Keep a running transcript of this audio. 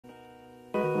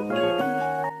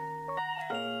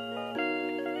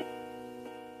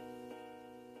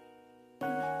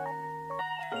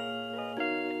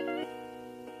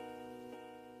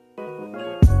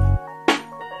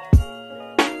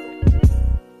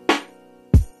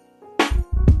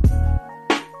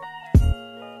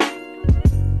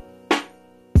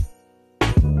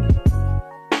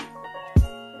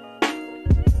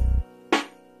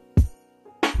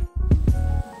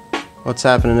What's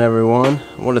happening, everyone?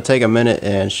 I want to take a minute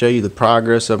and show you the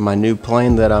progress of my new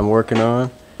plane that I'm working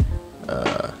on.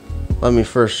 Let me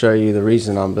first show you the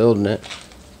reason I'm building it.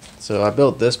 So I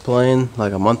built this plane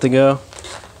like a month ago.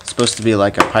 It's supposed to be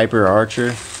like a Piper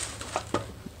Archer,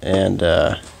 and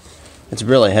it's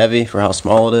really heavy for how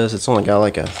small it is. It's only got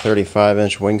like a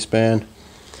 35-inch wingspan,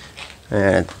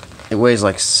 and it weighs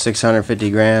like 650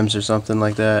 grams or something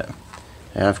like that.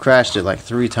 And I've crashed it like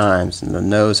 3 times, and the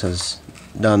nose has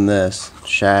done this,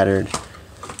 shattered,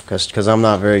 because I'm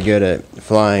not very good at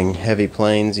flying heavy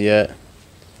planes yet.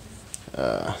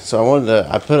 So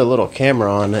I put a little camera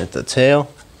on at the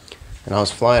tail, and I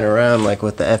was flying around like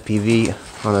with the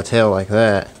FPV on the tail like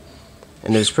that,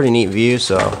 and it was a pretty neat view.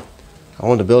 So I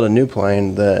wanted to build a new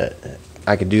plane that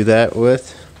I could do that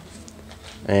with,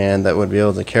 and that would be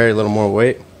able to carry a little more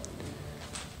weight.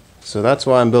 So that's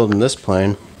why I'm building this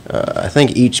plane. I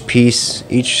think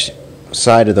each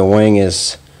side of the wing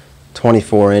is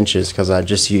 24 inches because I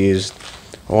just used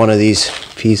one of these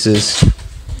pieces.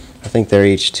 I think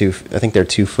they're 2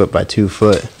 foot by 2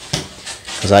 foot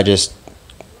because I just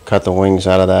cut the wings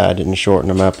out of that. I didn't shorten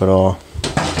them up at all.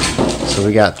 So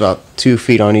we got about 2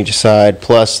 feet on each side,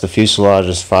 plus the fuselage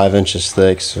is 5 inches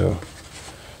thick, so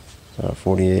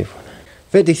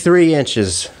 53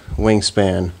 inches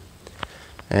wingspan,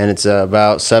 and it's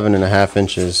about 7.5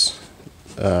 inches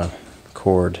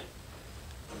chord.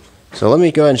 So let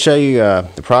me go ahead and show you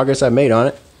the progress I made on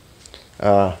it.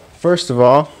 First of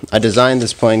all, I designed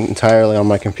this plane entirely on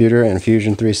my computer in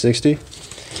Fusion 360.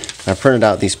 I printed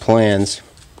out these plans,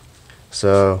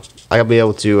 so I'll be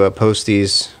able to post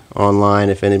these online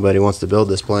if anybody wants to build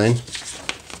this plane,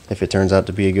 if it turns out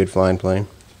to be a good flying plane.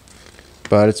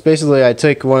 But it's basically, I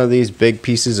take one of these big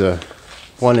pieces of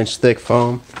 1-inch thick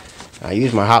foam. I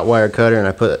use my hot wire cutter, and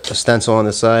I put a stencil on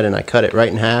the side, and I cut it right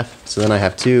in half. So then I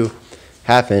have 2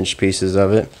 half-inch pieces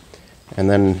of it, and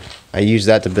then I use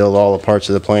that to build all the parts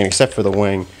of the plane except for the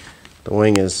wing. The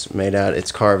wing is made out,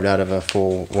 it's carved out of a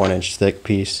full 1-inch thick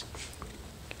piece.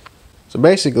 So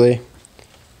basically,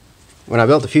 when I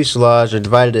built the fuselage, I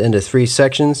divided it into 3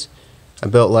 sections. I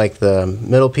built like the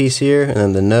middle piece here, and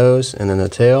then the nose, and then the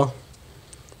tail,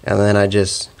 and then I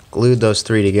just glued those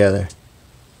 3 together.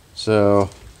 So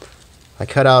I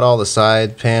cut out all the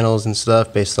side panels and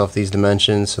stuff based off these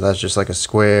dimensions. So that's just like a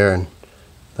square, and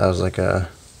that was like a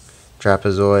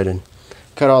trapezoid, and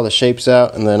cut all the shapes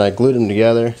out, and then I glued them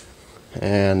together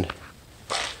and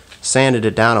sanded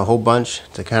it down a whole bunch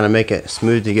to kind of make it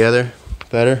smooth together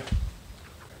better.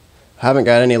 I haven't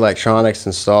got any electronics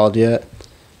installed yet.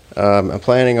 I'm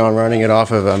planning on running it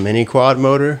off of a mini quad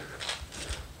motor,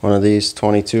 one of these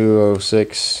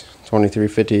 2206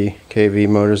 2350 kV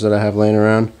motors that I have laying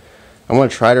around. I'm going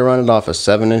to try to run it off a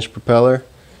 7-inch propeller,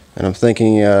 and I'm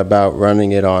thinking about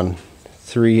running it on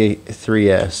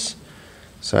 3S.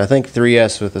 So I think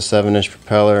 3S with a 7-inch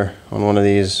propeller on one of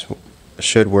these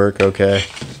should work okay.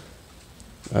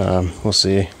 We'll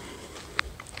see.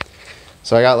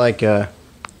 So I got like a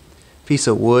piece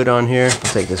of wood on here.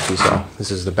 I'll take this piece off.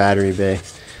 This is the battery bay.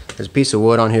 There's a piece of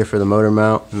wood on here for the motor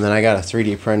mount, and then I got a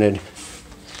 3D printed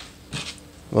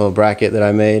little bracket that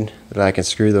I made that I can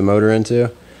screw the motor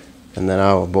into, and then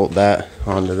I will bolt that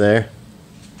onto there.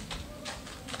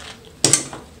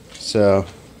 So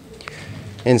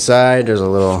inside there's a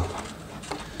little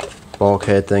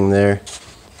bulkhead thing there,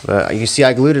 but you see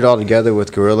I glued it all together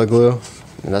with Gorilla Glue,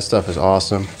 and that stuff is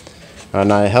awesome.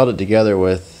 And I held it together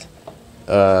with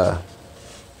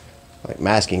like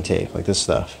masking tape, like this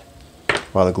stuff,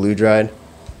 while the glue dried.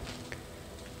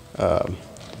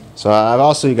 So I've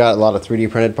also got a lot of 3D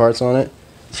printed parts on it.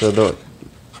 So the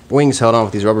wings held on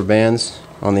with these rubber bands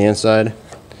on the inside.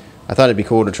 I thought it'd be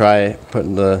cool to try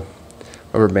putting the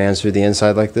rubber bands through the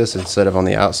inside like this instead of on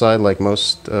the outside like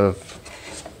most of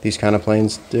these kind of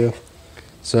planes do.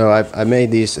 So I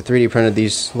made these, 3D printed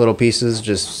these little pieces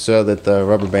just so that the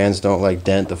rubber bands don't like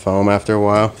dent the foam after a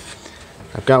while.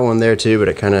 I've got one there too, but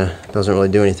it kind of doesn't really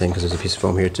do anything because there's a piece of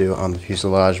foam here too on the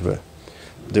fuselage, but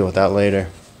I'll deal with that later.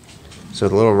 So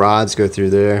the little rods go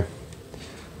through there.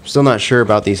 I'm still not sure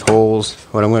about these holes,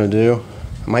 what I'm going to do.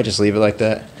 I might just leave it like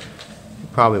that.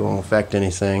 It probably won't affect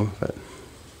anything, but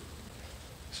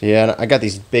so yeah, I got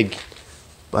these big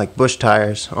like bush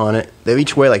tires on it. They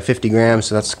each weigh like 50 grams,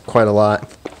 so that's quite a lot.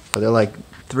 But they're like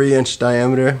 3-inch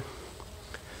diameter,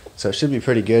 so it should be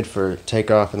pretty good for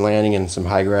takeoff and landing in some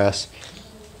high grass.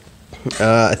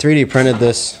 I 3D printed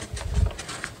this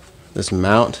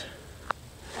mount,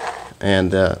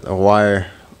 and a wire,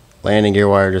 landing gear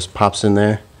wire, just pops in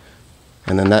there,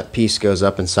 and then that piece goes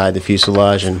up inside the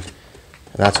fuselage, and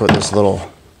that's what this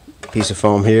little piece of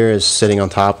foam here is sitting on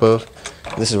top of.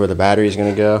 This is where the battery is going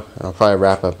to go. I'll probably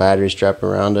wrap a battery strap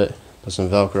around it, put some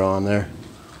Velcro on there.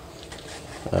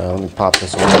 Let me pop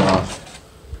this one off.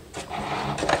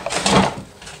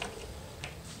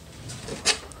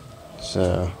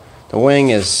 So the wing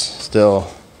is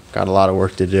still got a lot of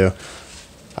work to do.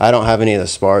 I don't have any of the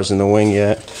spars in the wing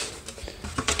yet.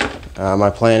 My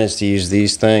plan is to use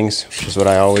these things, which is what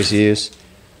I always use.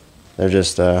 They're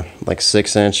just like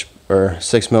 6" or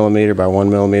 6mm by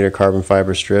 1mm carbon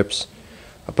fiber strips.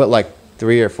 I put like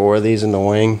 3 or 4 of these in the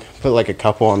wing. Put like a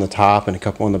couple on the top and a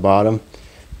couple on the bottom.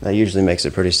 That usually makes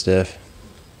it pretty stiff.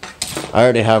 I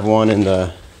already have one in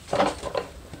the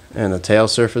tail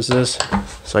surfaces.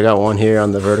 So I got one here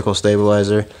on the vertical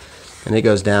stabilizer, and it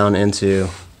goes down into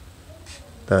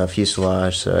the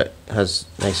fuselage, so it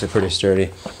makes it pretty sturdy.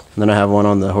 And then I have one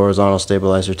on the horizontal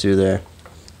stabilizer too there,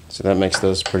 so that makes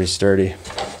those pretty sturdy.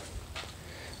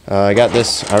 I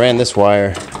ran this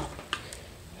wire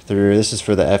through. This is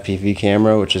for the FPV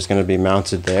camera, which is going to be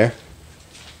mounted there.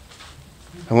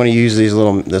 I'm going to use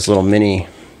this little mini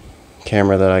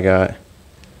camera that I got.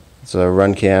 It's a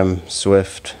Runcam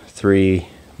Swift 3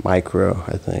 Micro,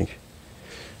 I think.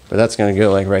 But that's going to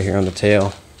go like right here on the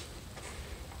tail,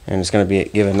 and it's going to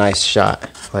give a nice shot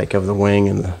like of the wing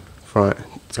and the front.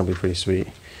 It's going to be pretty sweet.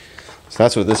 So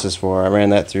that's what this is for. I ran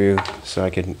that through so I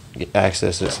could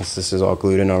access it, since this is all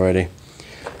glued in already.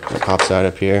 It pops out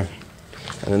up here.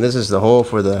 And then this is the hole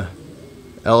for the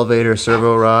elevator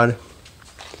servo rod.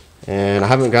 And I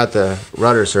haven't got the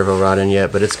rudder servo rod in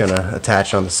yet, but it's going to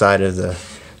attach on the side of the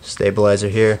stabilizer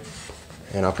here.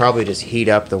 And I'll probably just heat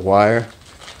up the wire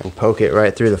and poke it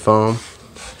right through the foam.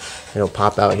 It'll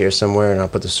pop out here somewhere, and I'll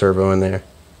put the servo in there.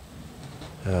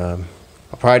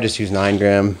 I'll probably just use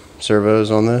 9-gram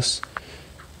servos on this.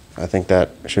 I think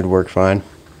that should work fine.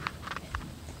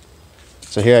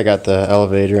 So here I got the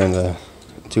elevator and the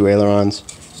 2 ailerons.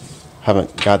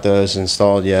 Haven't got those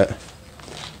installed yet,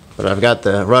 but I've got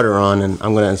the rudder on, and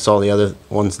I'm going to install the other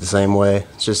ones the same way.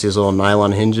 It's just these little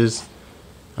nylon hinges.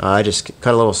 I just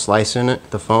cut a little slice in it,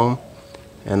 the foam,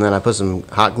 and then I put some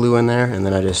hot glue in there, and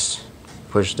then I just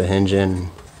push the hinge in. It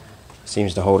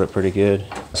seems to hold it pretty good.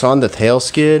 So on the tail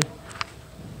skid,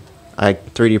 I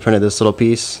 3D printed this little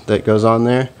piece that goes on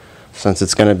there, since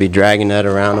it's going to be dragging that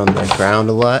around on the ground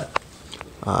a lot,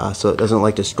 so it doesn't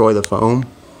like destroy the foam.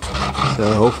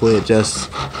 So hopefully it just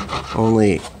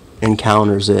only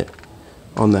encounters it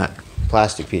on that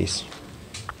plastic piece.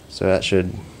 So that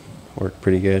should work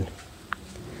pretty good.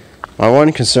 My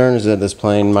one concern is that this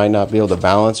plane might not be able to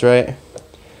balance right,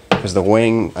 because the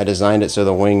wing, I designed it so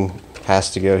the wing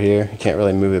has to go here. You can't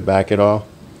really move it back at all.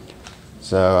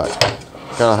 So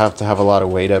I'm gonna have to have a lot of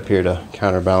weight up here to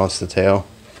counterbalance the tail.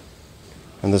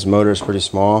 And this motor is pretty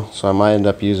small, so I might end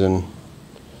up using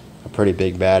a pretty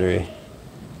big battery.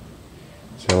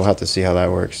 So we'll have to see how that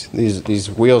works.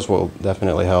 These wheels will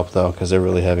definitely help though, because they're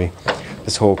really heavy.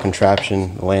 This whole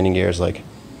contraption, the landing gear, is like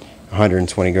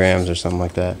 120 grams or something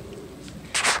like that.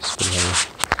 It's pretty heavy.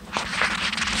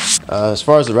 As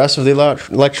far as the rest of the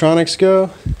electronics go,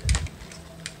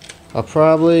 I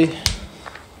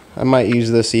might use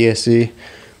this ESC,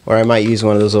 or I might use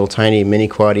one of those little tiny mini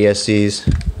quad ESCs.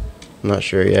 I'm not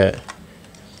sure yet.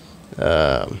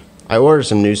 I ordered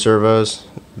some new servos.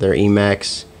 They're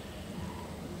Emax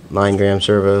 9-gram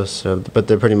servos, but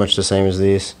they're pretty much the same as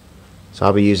these. So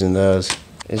I'll be using those.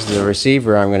 This is the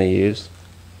receiver I'm going to use.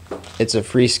 It's a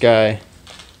FreeSky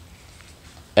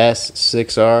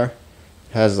S6R. It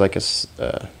has like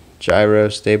a gyro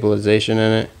stabilization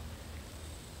in it.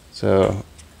 So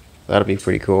that'll be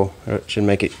pretty cool. It should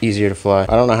make it easier to fly.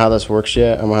 I don't know how this works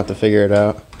yet. I'm going to have to figure it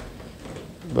out.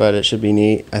 But it should be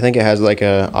neat. I think it has like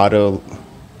a auto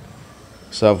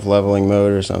self-leveling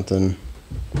mode or something.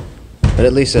 But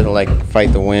at least it'll like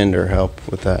fight the wind or help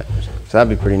with that. So that'd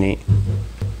be pretty neat.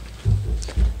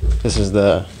 This is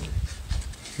the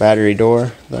battery door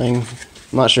thing.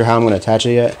 I'm not sure how I'm going to attach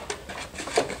it yet.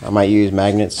 I might use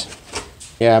magnets.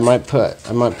 Yeah, I might put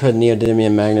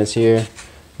neodymium magnets here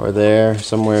or there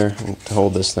somewhere to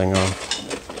hold this thing on.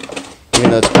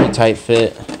 Even though it's a pretty tight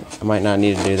fit, I might not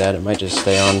need to do that. It might just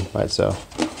stay on by itself.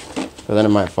 But then it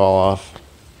might fall off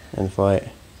in flight.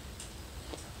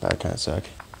 That would kind of suck.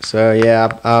 So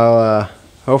yeah, I'll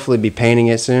hopefully be painting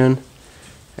it soon,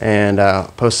 and I'll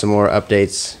post some more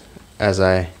updates as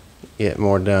I get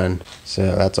more done.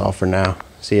 So that's all for now.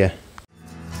 See ya.